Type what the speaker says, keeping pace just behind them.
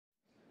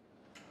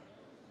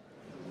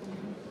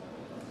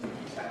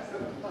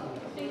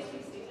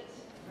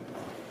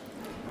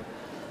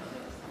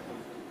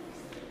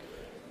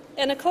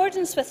In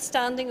accordance with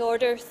Standing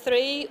Order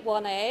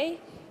 3.1a,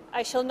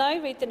 I shall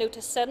now read the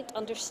notice sent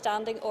under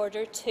Standing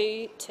Order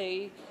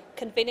 2.2,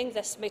 convening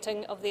this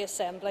meeting of the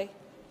Assembly.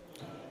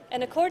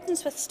 In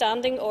accordance with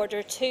Standing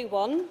Order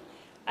 2.1,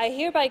 I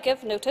hereby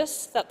give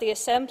notice that the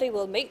Assembly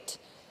will meet,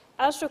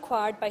 as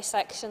required by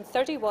Section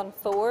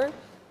 31(4)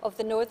 of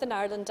the Northern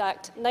Ireland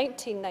Act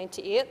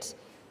 1998,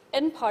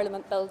 in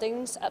Parliament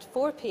Buildings at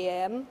 4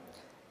 p.m.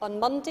 on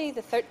Monday,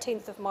 the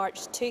 13th of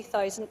March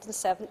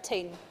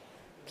 2017.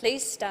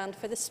 Please stand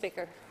for the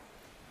Speaker.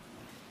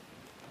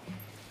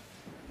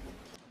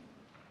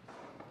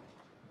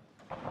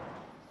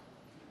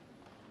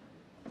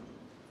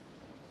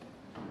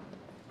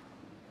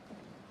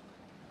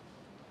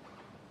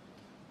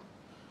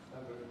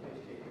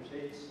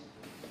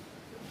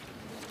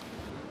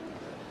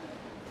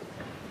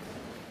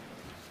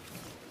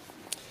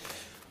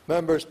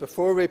 Members,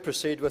 before we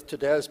proceed with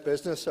today's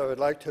business, I would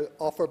like to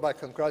offer my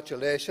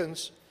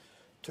congratulations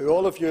to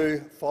all of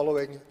you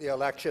following the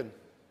election.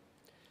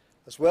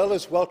 As well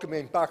as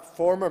welcoming back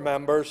former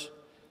members,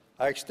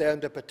 I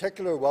extend a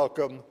particular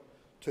welcome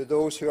to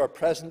those who are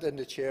present in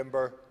the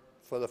Chamber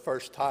for the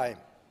first time.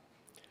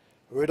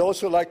 We would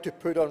also like to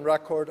put on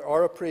record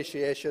our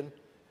appreciation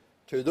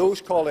to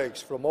those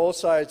colleagues from all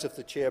sides of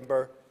the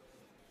Chamber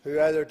who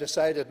either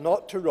decided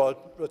not to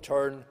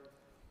return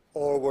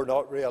or were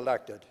not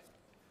re-elected.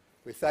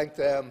 We thank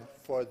them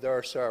for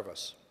their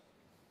service.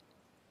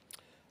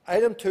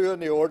 Item 2 on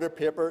the order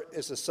paper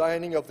is the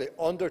signing of the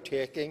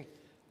undertaking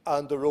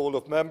and the roll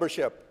of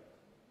membership.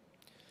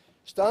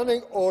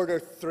 Standing Order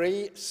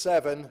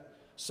 3.7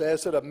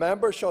 says that a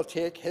member shall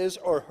take his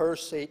or her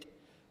seat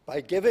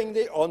by giving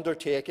the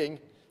undertaking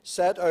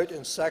set out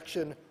in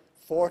Section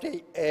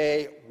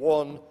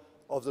 40A(1)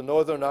 of the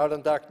Northern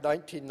Ireland Act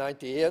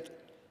 1998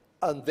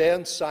 and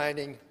then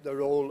signing the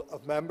roll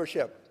of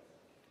membership.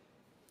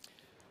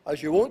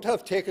 As you won't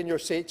have taken your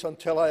seats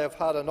until I have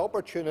had an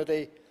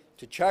opportunity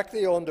to check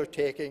the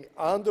undertaking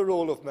and the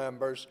roll of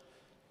members,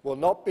 will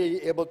not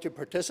be able to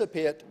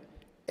participate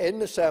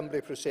in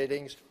Assembly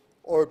proceedings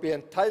or be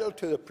entitled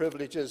to the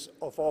privileges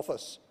of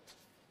office.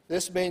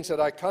 This means that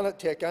I cannot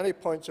take any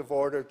points of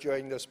order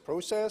during this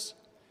process.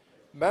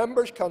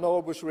 Members can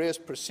always raise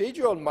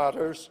procedural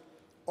matters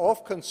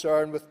of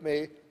concern with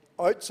me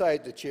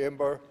outside the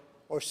Chamber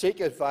or seek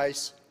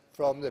advice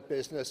from the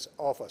Business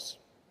Office.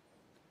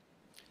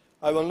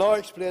 I will now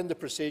explain the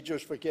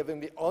procedures for giving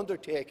the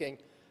undertaking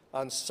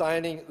and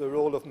signing the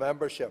roll of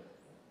membership.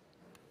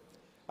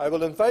 I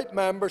will invite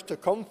members to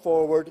come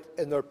forward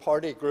in their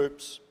party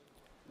groups.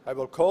 I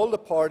will call the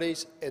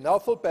parties in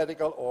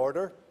alphabetical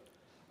order.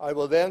 I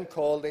will then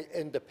call the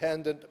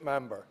independent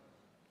member.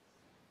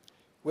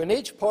 When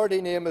each party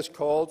name is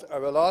called, I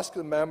will ask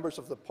the members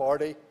of the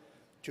party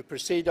to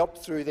proceed up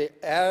through the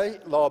I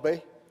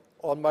lobby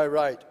on my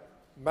right.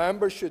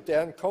 Members should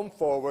then come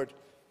forward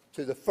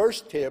to the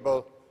first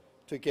table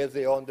to give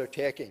the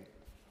undertaking.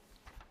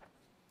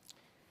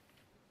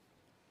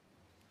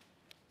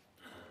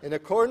 In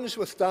accordance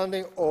with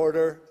Standing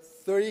Order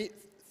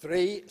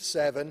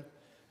 3.7,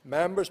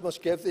 members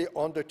must give the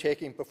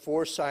undertaking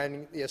before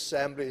signing the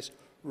Assembly's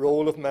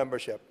roll of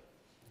membership.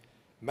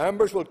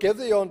 Members will give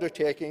the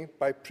undertaking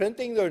by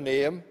printing their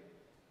name,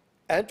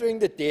 entering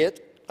the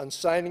date and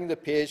signing the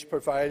page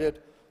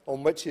provided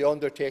on which the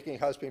undertaking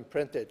has been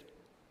printed.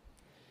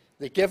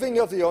 The giving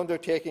of the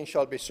undertaking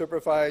shall be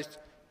supervised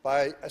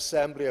by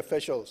Assembly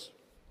officials.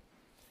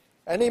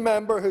 Any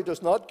member who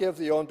does not give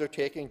the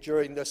undertaking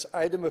during this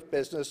item of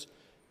business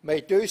may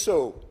do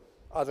so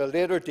at a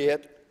later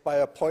date by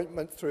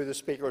appointment through the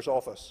Speaker's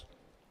office.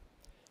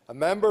 A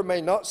member may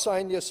not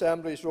sign the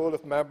Assembly's roll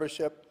of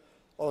membership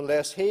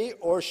unless he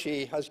or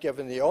she has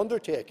given the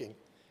undertaking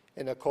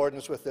in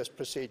accordance with this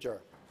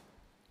procedure.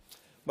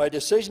 My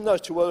decision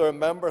as to whether a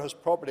member has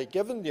properly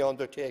given the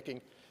undertaking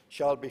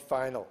shall be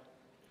final.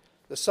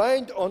 The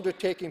signed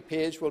undertaking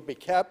page will be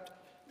kept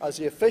as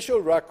the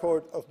official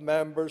record of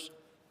members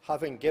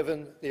having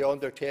given the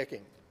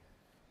undertaking.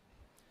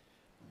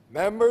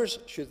 Members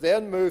should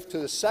then move to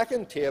the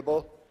second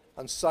table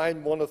and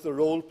sign one of the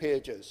roll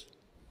pages.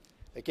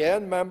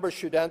 Again, members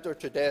should enter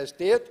today's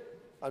date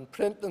and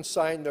print and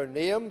sign their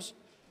names,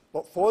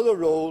 but for the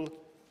roll,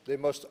 they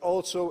must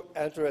also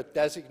enter a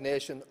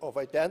designation of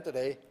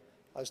identity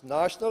as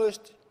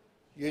nationalist,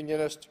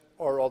 unionist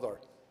or other.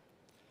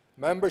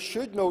 Members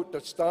should note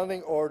that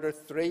Standing Order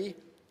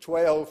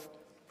 3.12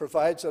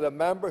 provides that a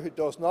member who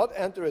does not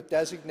enter a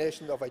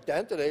designation of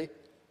identity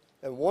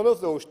in one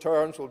of those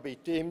terms will be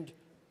deemed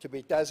to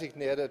be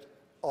designated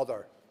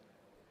other.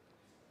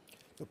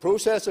 The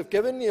process of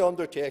giving the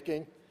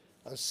undertaking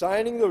and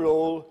signing the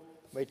roll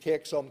may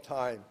take some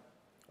time.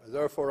 I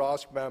therefore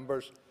ask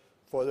members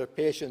for their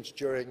patience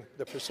during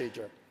the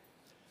procedure.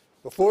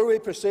 Before we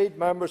proceed,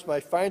 members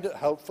might find it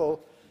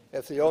helpful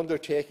if the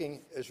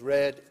undertaking is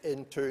read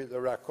into the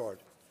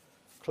record.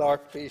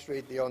 Clerk, please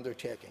read the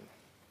undertaking.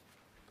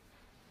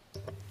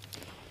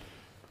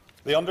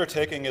 The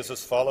undertaking is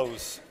as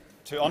follows: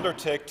 to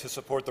undertake to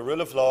support the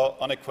rule of law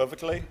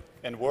unequivocally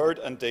in word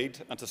and deed,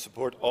 and to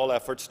support all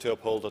efforts to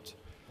uphold it;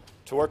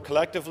 to work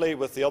collectively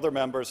with the other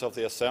members of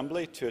the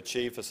Assembly to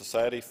achieve a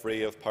society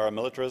free of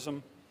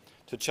paramilitarism,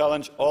 to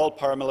challenge all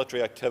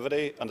paramilitary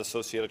activity and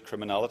associated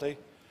criminality,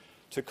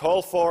 to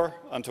call for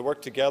and to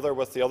work together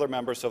with the other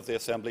members of the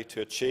Assembly to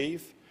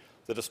achieve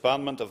the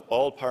disbandment of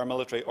all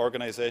paramilitary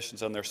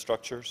organisations and their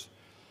structures,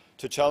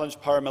 to challenge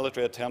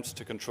paramilitary attempts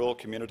to control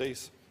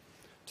communities,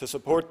 to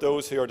support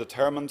those who are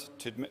determined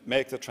to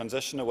make the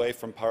transition away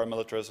from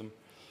paramilitarism,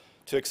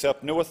 to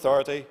accept no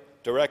authority,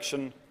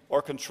 direction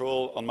or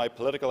control on my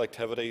political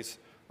activities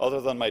other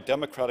than my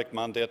democratic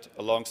mandate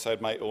alongside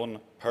my own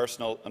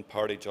personal and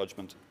party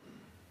judgment.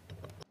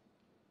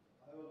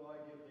 I will now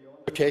give the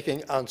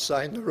undertaking and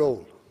sign the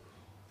roll.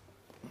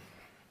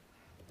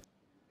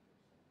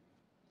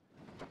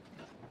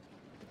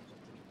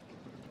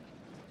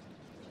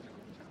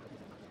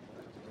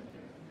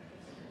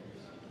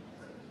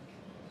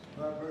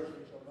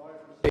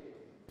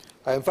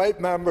 I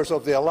invite members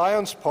of the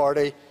Alliance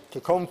Party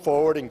to come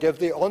forward and give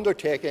the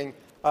undertaking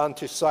and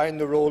to sign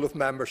the roll of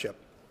membership.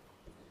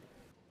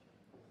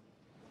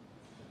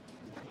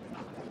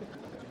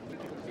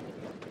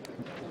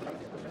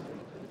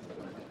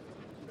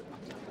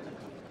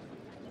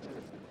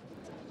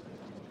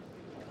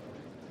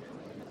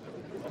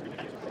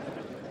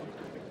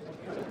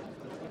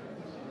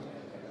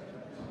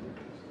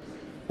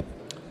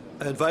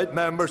 I invite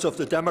members of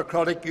the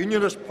Democratic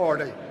Unionist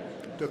Party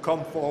to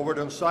come forward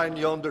and sign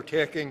the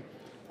undertaking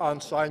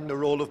and sign the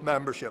roll of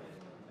membership.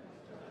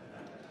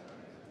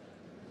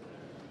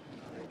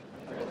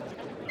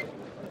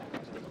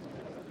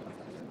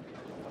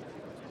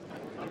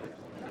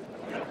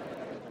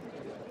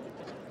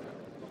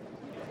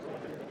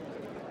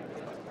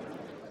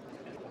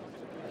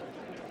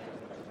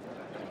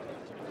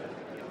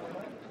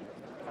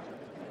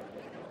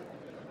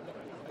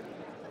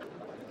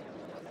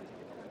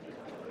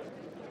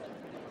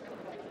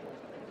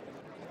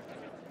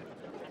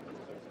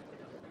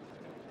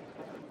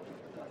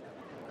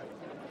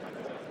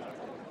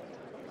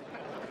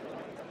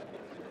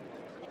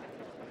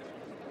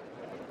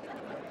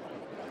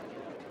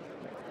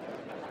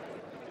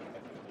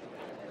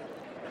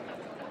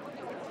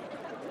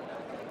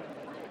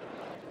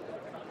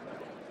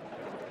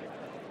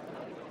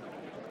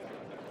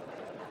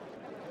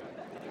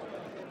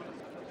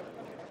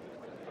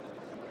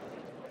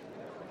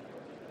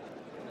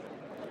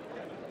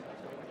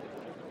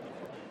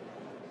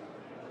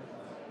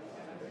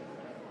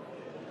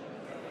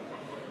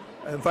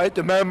 I invite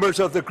the members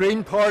of the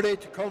Green Party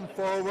to come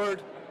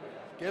forward,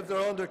 give their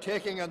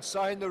undertaking and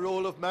sign the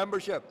roll of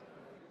membership.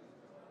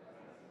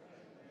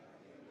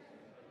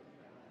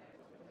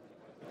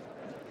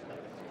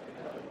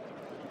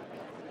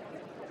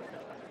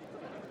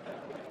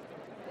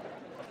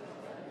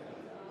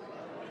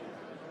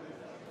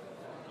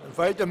 I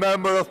invite the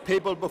member of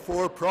People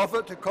Before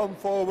Profit to come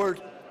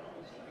forward.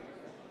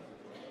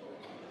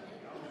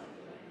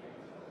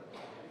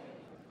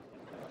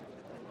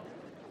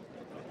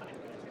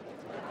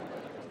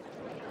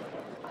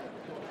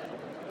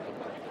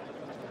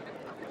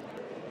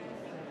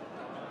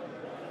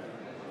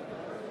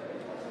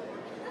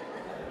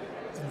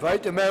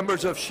 Invite the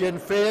members of Sinn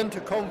Féin to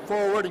come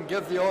forward and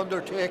give the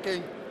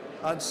undertaking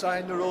and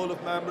sign the roll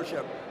of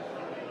membership.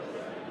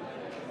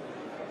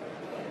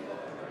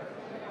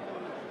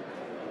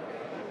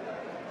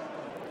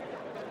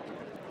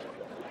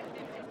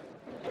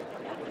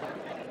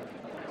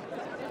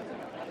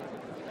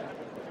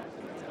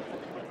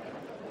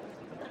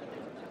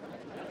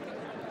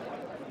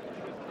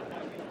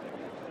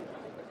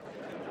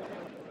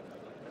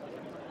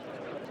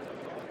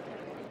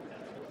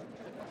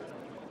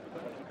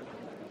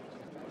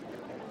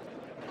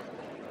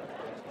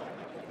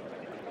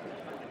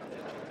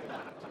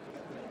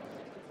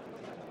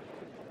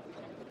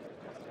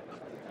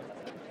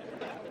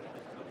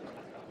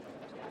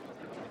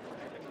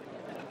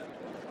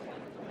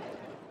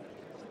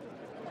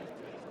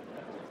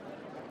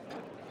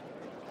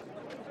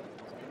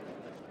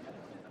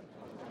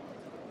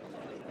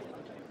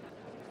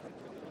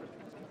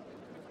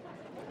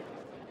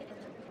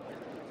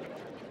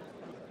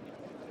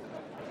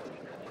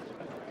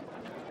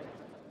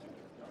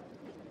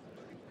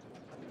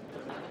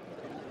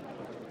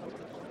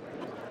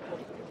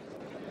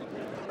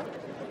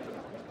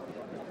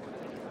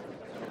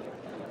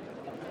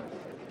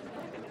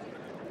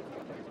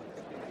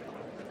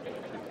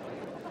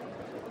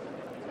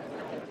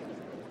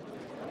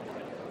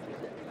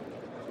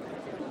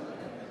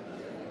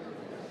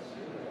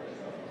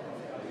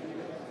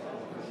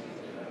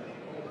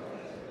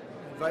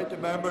 Invite the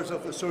members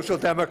of the Social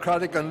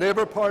Democratic and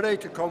Labour Party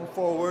to come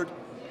forward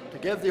to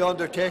give the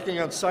undertaking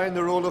and sign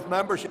the roll of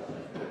membership.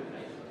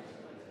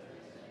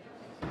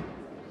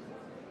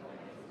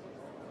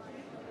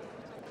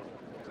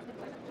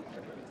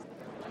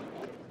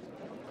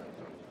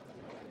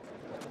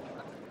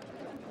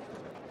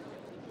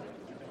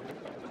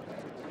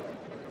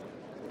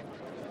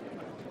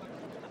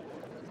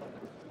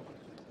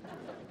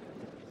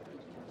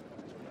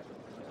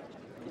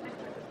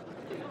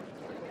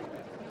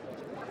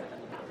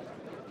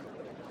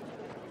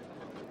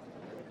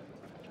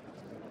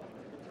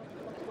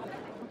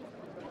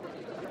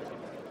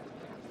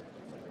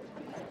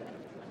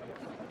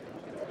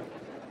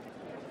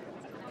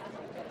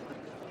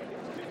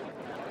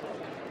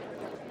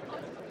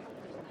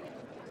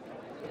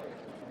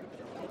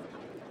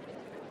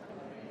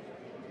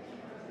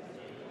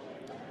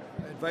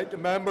 I invite the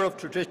member of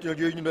Traditional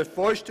Unionist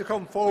Voice to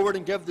come forward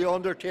and give the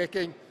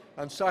undertaking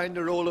and sign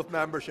the roll of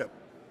membership.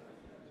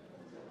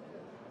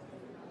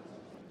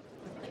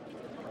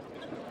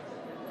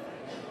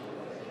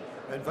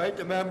 I invite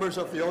the members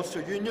of the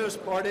Ulster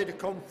Unionist Party to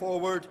come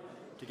forward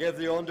to give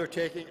the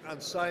undertaking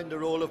and sign the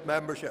roll of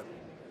membership.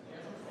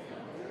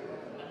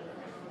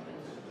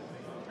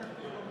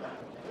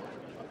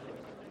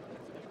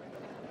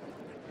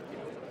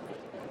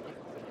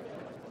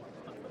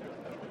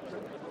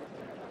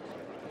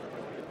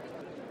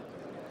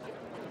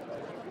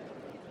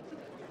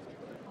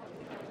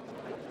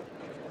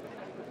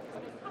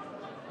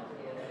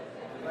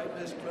 I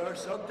invite Ms. Claire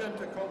Sugden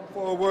to come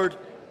forward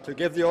to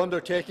give the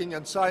undertaking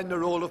and sign the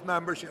roll of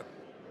membership.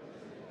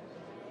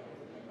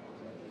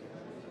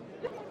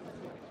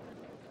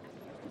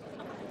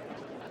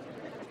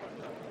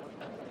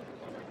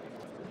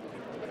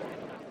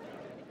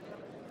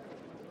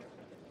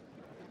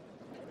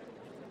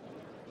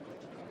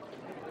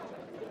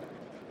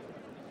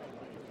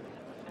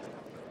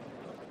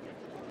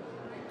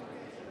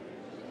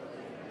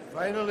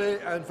 Finally,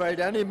 I invite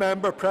any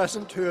member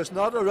present who has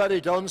not already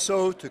done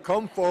so to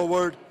come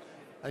forward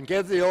and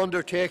give the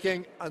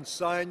undertaking and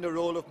sign the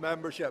roll of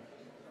membership.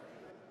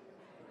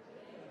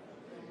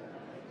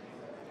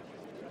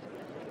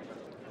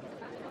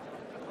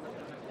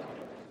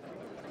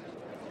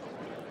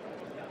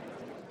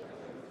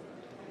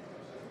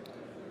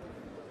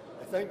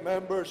 I thank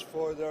members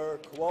for their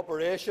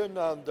cooperation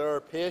and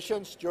their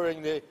patience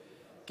during the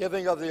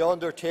giving of the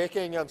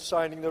undertaking and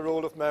signing the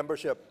roll of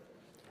membership.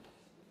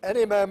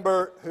 Any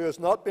member who has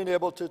not been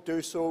able to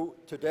do so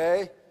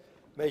today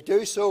may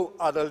do so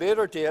at a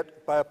later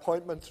date by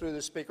appointment through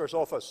the Speaker's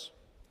office.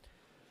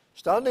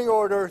 Standing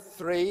Order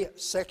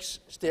 3.6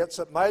 states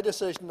that my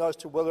decision as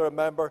to whether a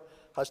member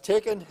has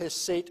taken his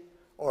seat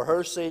or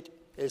her seat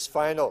is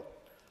final.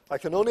 I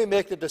can only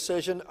make the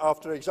decision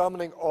after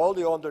examining all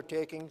the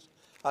undertakings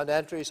and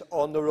entries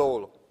on the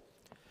roll.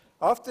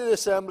 After the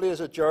Assembly is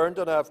adjourned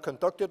and I have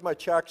conducted my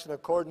checks in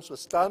accordance with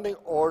Standing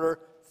Order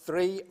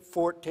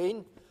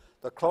 3.14,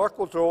 the Clerk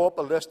will draw up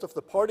a list of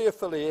the party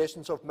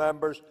affiliations of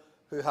members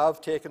who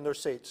have taken their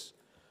seats.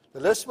 The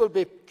list will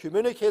be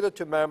communicated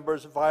to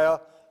members via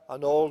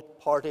an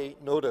all-party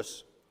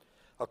notice,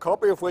 a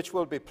copy of which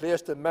will be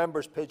placed in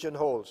members'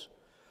 pigeonholes.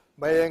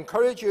 May I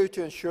encourage you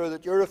to ensure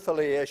that your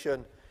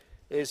affiliation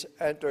is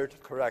entered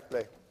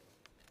correctly.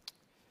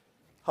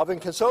 Having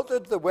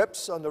consulted the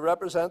whips and the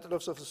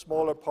representatives of the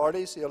smaller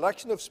parties, the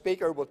election of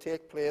Speaker will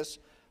take place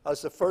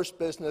as the first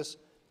business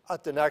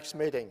at the next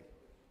meeting.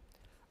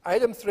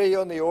 Item 3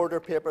 on the order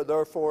paper,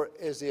 therefore,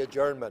 is the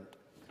adjournment.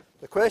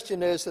 The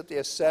question is that the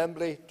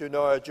Assembly do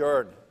now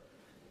adjourn.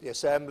 The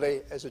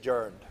Assembly is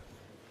adjourned.